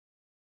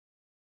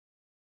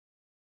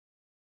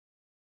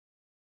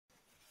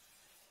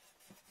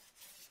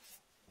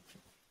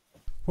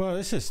Well,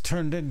 this has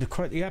turned into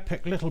quite the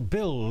epic little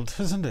build,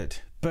 hasn't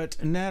it?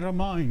 But never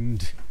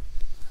mind.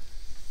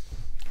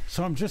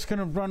 So I'm just going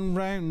to run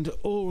round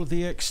all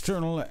the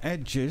external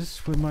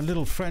edges with my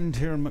little friend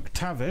here,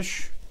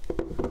 McTavish,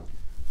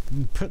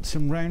 and put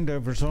some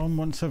roundovers on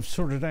once I've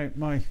sorted out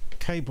my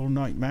cable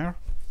nightmare.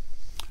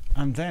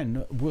 And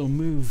then we'll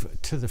move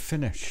to the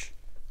finish.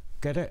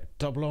 Get it?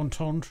 Double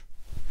entendre.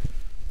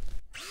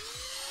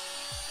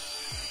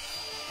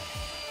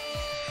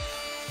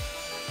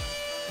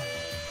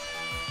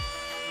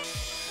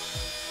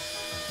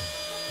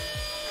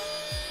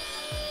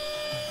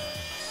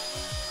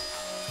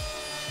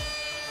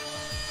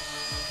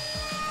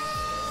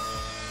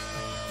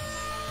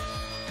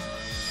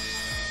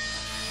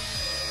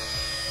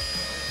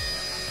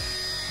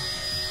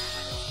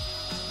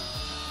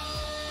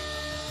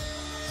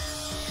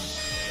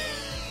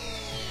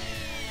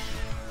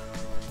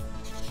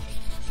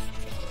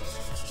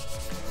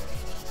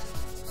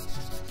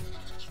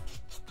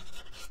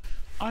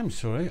 I'm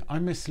sorry, I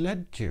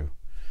misled you.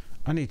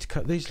 I need to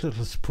cut these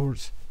little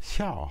supports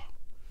here.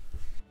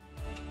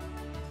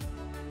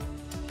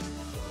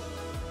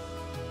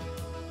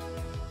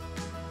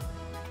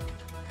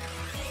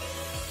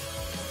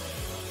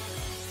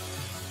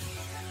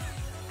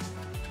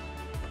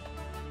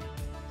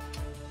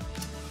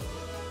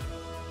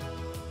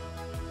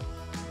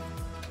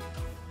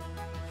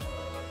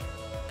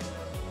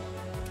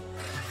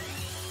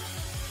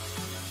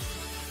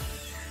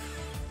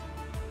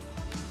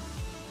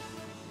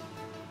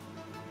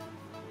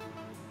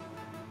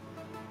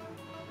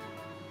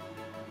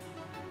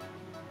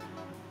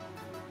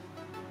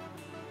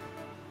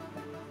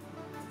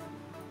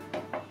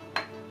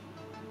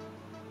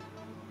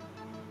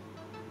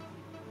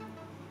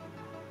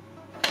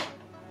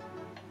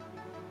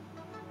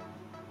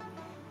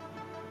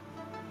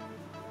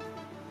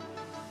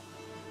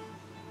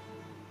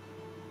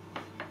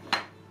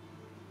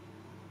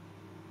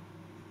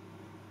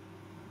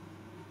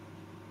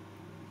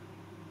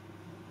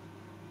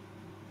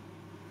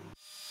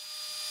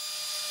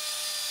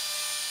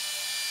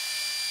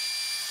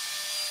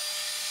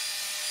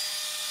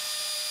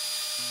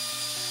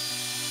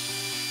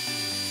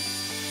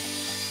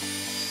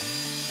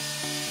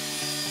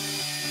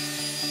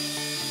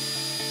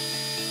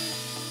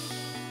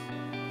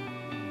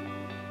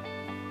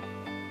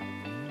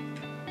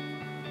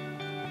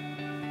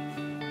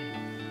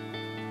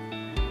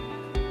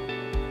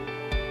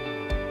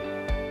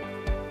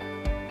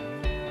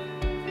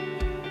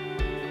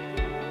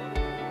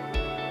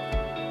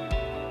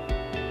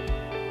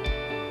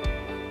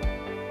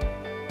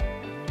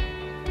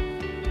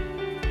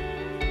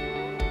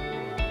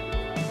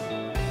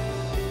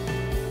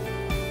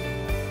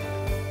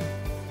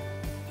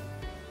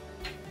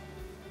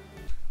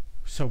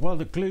 So while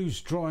the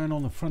glue's drying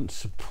on the front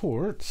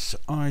supports,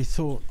 I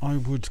thought I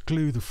would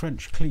glue the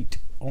French cleat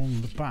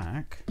on the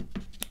back,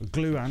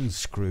 glue and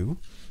screw.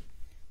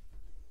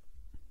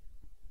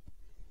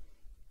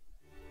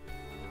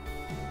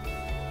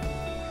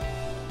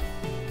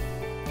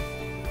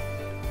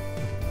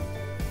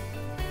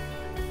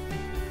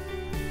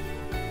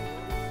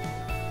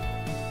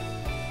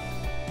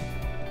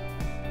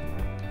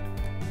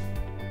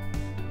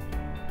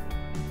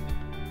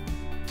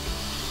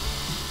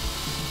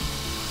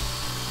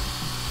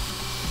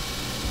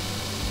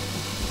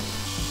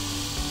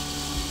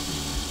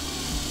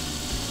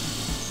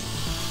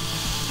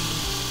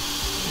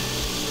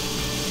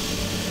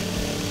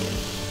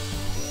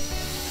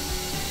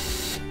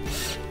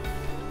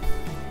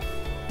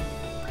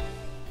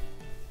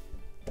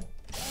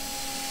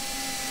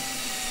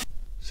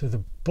 So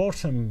the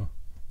bottom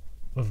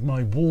of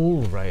my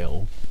wall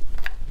rail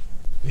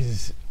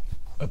is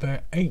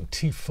about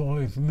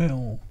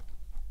 85mm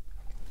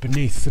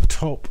beneath the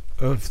top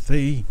of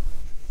the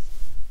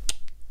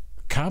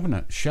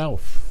cabinet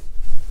shelf,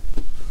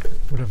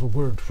 whatever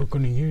word we're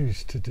going to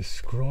use to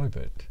describe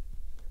it.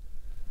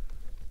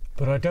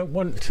 But I don't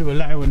want to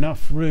allow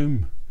enough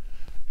room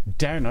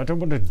down. I don't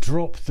want to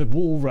drop the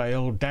wall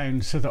rail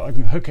down so that I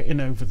can hook it in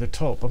over the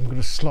top. I'm going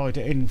to slide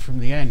it in from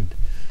the end.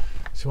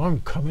 So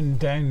I'm coming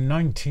down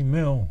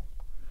 90mm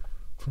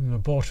from the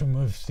bottom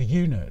of the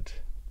unit.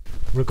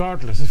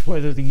 Regardless of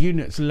whether the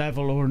unit's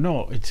level or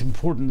not, it's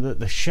important that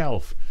the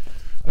shelf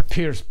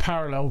appears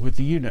parallel with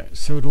the unit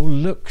so it all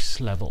looks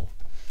level.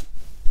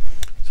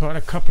 So I had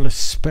a couple of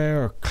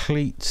spare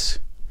cleats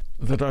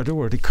that I'd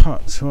already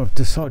cut, so I've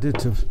decided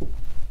to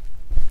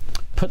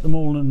put them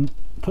on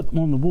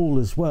the wall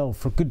as well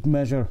for good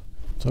measure.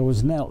 So I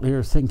was knelt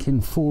here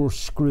thinking 4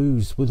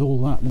 screws with all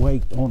that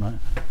weight on it.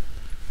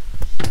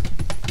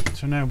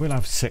 So now we'll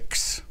have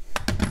 6.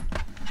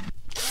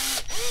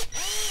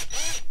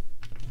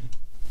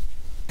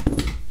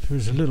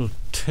 Here's a little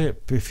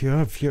tip: if you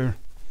have your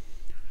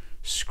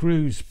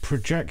screws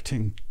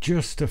projecting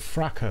just a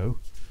fracco,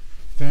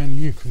 then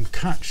you can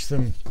catch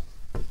them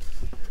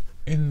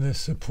in the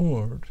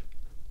support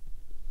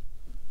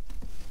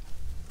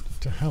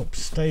to help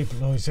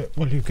stabilize it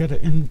while you get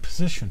it in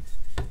position.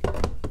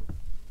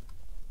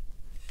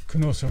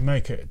 Can also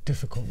make it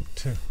difficult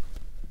to,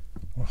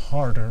 or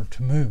harder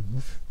to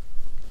move.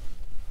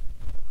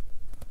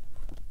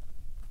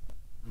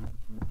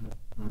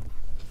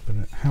 But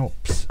it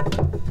helps. That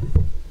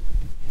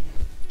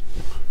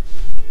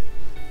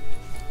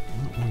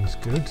one's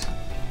good.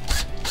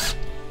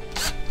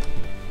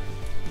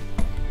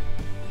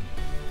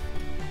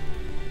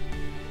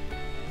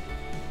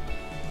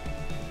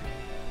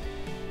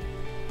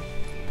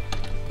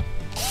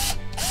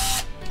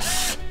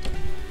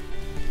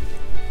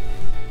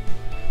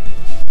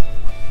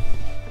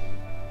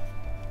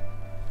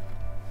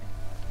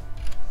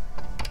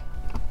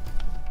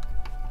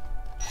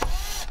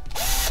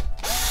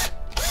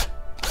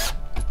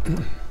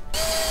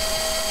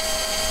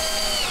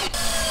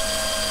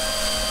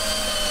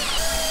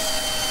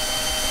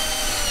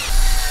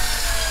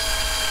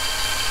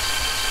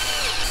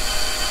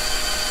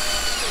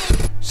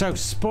 So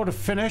spot a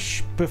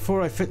finish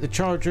before I fit the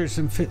chargers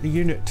and fit the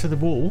unit to the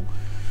wall,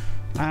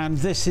 and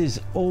this is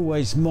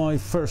always my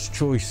first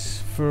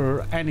choice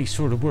for any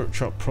sort of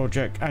workshop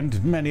project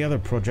and many other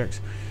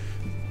projects.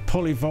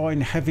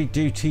 Polyvine heavy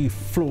duty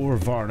floor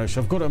varnish.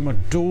 I've got it on my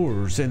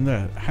doors in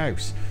the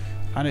house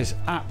and it's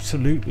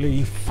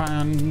absolutely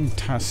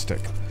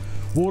fantastic.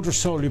 Water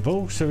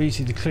soluble, so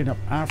easy to clean up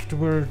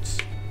afterwards.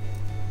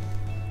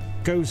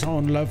 Goes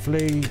on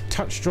lovely,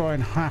 touch dry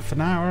in half an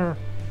hour.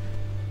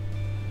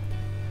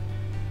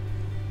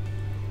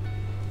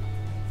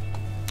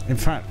 In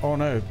fact,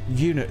 on a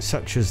unit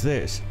such as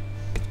this,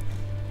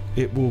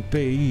 it will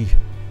be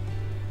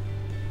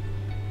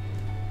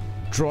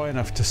dry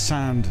enough to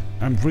sand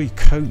and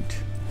recoat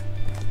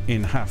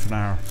in half an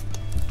hour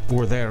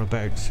or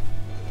thereabouts,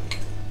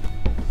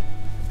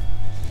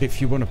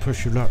 if you want to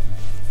push your luck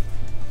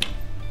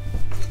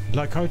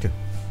like I do.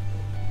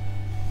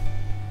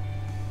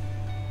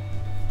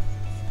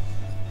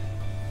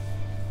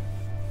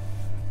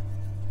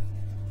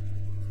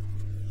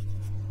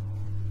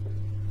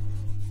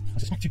 I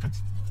suspect 2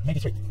 coats, maybe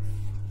 3.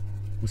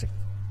 We'll see.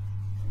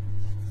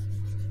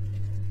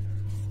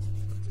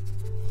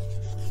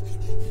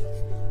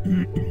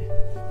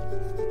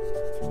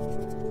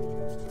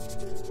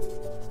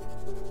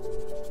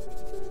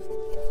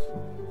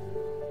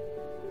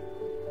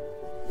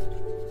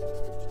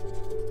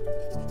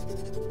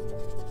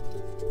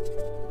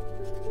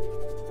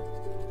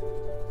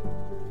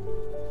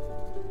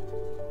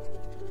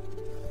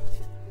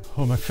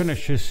 Oh, my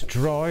finish is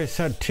dry. It's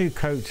had 2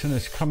 coats and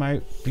it's come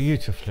out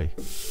beautifully.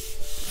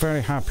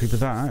 Very happy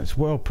with that. It's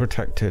well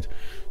protected.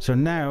 So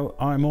now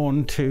I'm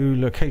on to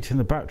locating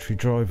the battery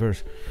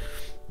drivers,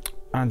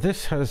 and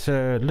this has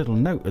a little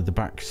note at the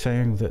back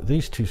saying that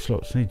these 2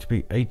 slots need to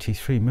be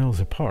 83 mils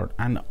apart,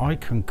 and I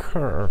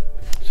concur.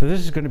 So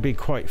this is going to be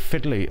quite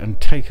fiddly and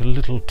take a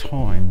little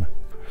time.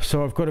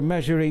 So I've got to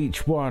measure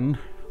each one,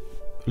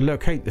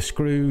 locate the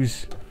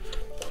screws,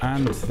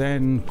 and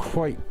then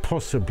quite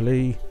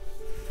possibly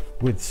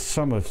with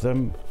some of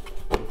them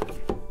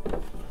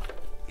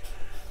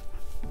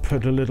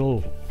put a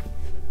little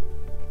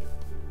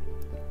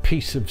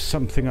piece of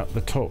something up the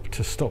top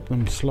to stop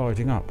them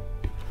sliding up.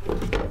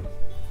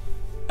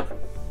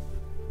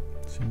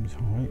 Seems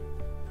high.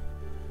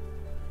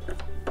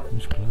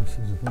 Whose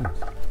glasses are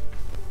those?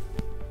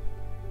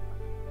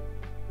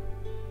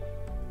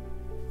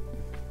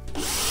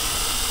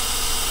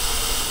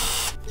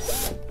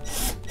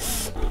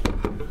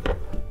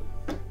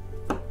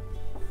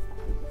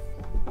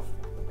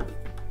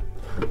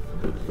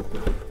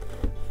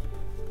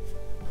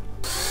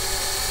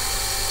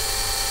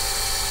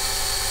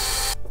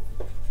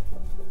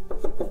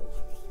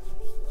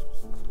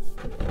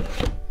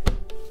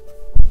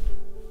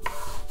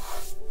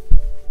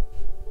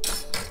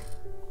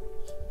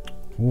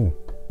 Oh,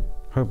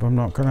 hope I'm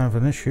not going to have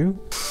an issue.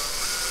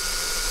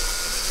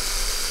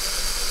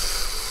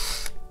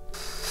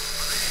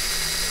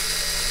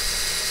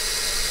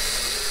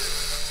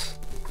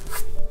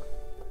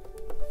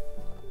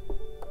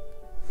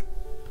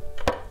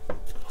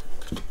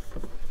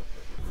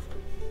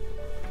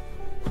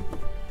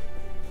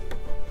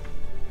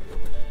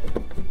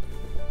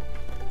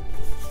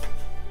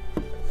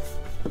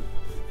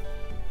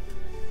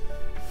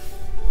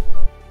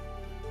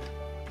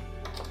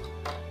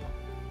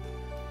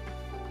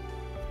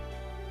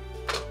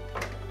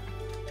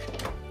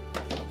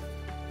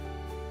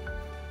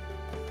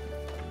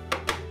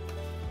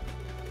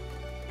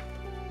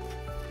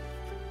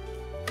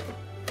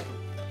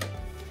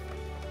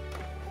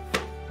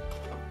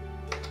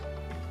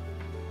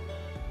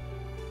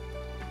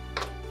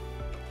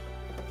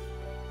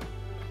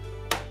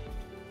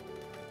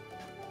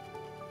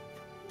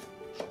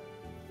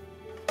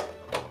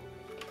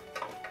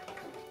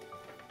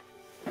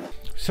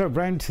 So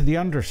round to the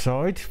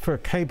underside for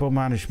cable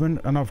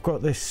management, and I've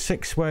got this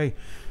 6-way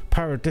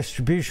power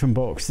distribution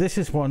box. This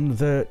is one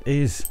that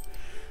is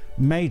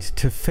made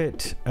to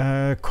fit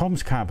a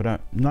comms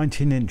cabinet,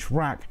 19-inch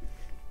rack,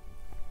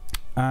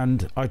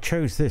 and I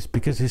chose this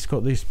because it's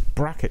got these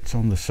brackets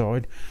on the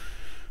side,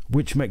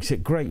 which makes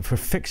it great for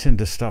fixing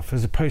the stuff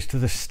as opposed to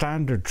the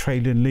standard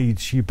trailing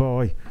leads you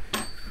buy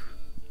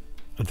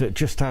that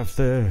just have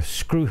the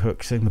screw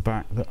hooks in the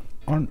back that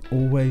aren't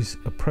always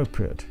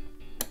appropriate.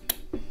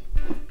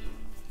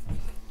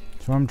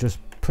 So I'm just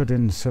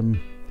putting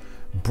some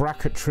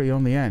bracketry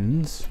on the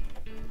ends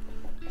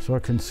so I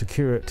can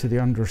secure it to the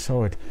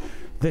underside.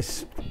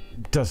 This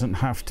doesn't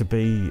have to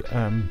be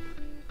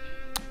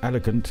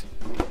elegant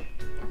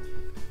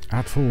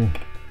at all.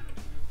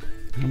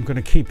 I'm going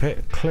to keep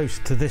it close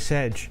to this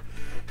edge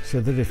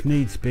so that if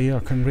needs be I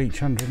can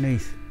reach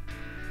underneath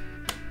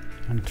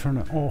and turn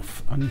it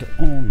off and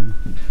on.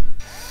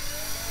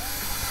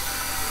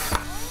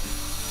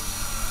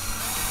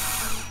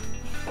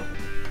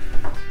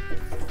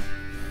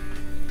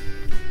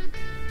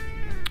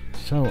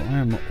 So I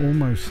am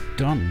almost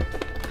done.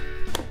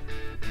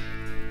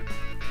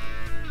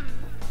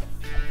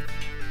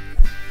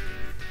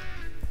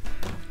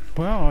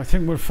 Well, I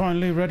think we're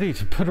finally ready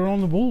to put her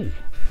on the wall.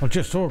 I'll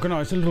just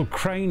organise a little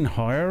crane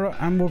hire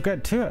and we'll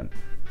get to it.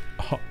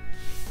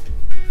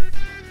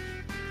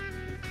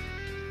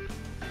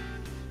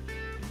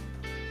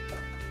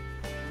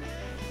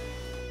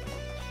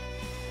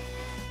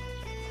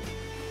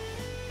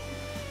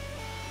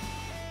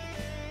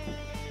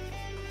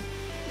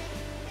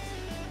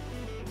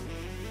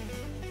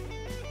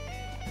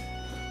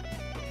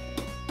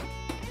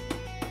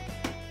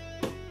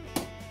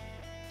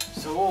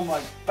 So all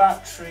my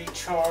battery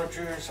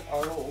chargers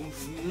are all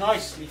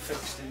nicely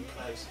fixed in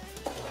place.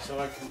 So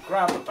I can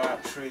grab a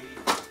battery,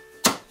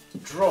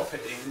 drop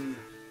it in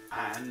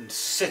and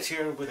sit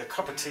here with a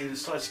cup of tea and a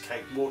slice of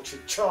cake and watch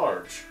it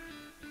charge.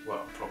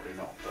 Well, probably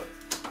not, but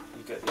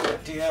you get the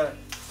idea.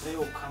 They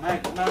all come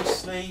out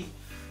nicely.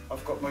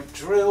 I've got my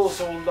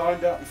drills all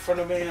lined up in front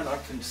of me and I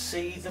can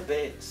see the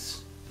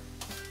bits.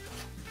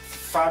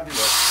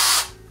 Fabulous.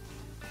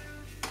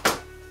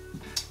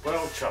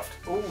 Well chuffed.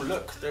 Oh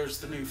look, there's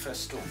the new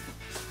Festool.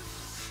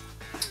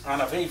 And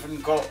I've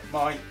even got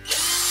my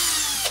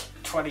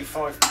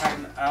 £25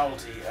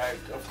 Aldi out.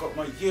 I've got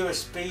my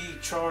USB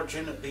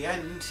charging at the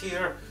end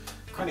here.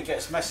 Kind of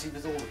gets messy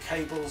with all the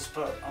cables,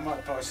 but I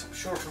might buy some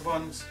shorter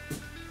ones.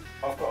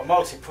 I've got a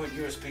multi-point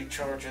USB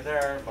charger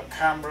there, my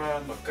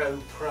camera, my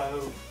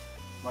GoPro,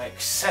 my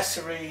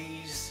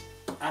accessories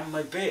and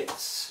my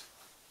bits.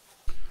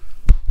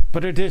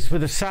 But it is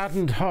with a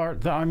saddened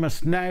heart that I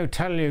must now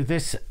tell you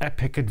this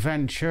epic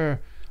adventure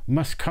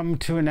must come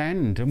to an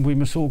end and we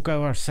must all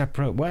go our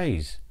separate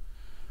ways.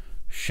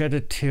 Shed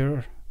a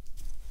tear.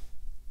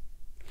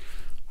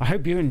 I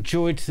hope you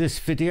enjoyed this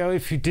video.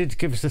 If you did,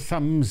 give us a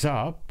thumbs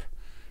up.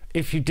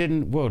 If you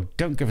didn't, well,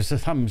 don't give us a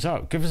thumbs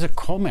up. Give us a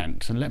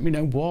comment and let me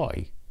know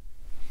why.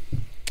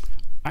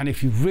 And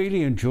if you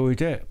really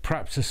enjoyed it,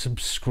 perhaps a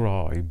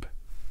subscribe.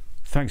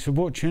 Thanks for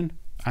watching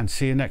and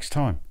see you next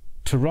time.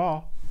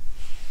 Ta-ra!